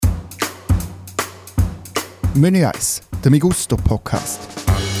Menü 1, der Migusto-Podcast.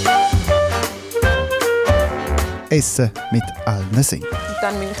 Essen mit allen Sinnen. Und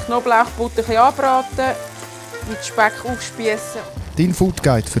dann meine Knoblauchbutter anbraten, mit Speck aufspießen. Dein Food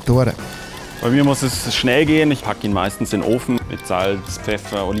Guide für die Ohren. Bei mir muss es schnell gehen. Ich packe ihn meistens in den Ofen mit Salz,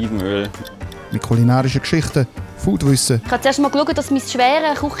 Pfeffer, Olivenöl. Mit kulinarischen Geschichten, Foodwissen. Ich habe zuerst mal geschaut, dass mein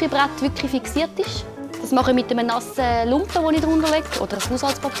schweres Küchenbrett wirklich fixiert ist. Das mache ich mit einem nassen Lumpen, den ich drunter lege, oder ein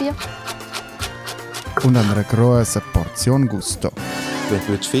Haushaltspapier. Und einer grossen Portion Gusto. Wenn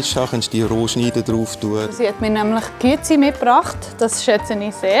du Fisch hast, kannst du die roh schneiden, drauf tun. Sie hat mir nämlich Güezi mitgebracht. Das schätze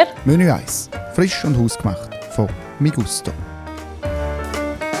ich sehr. Menü 1, frisch und hausgemacht von Migusto.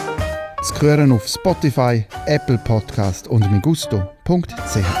 Das hören auf Spotify, Apple Podcast und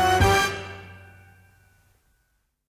migusto.ch.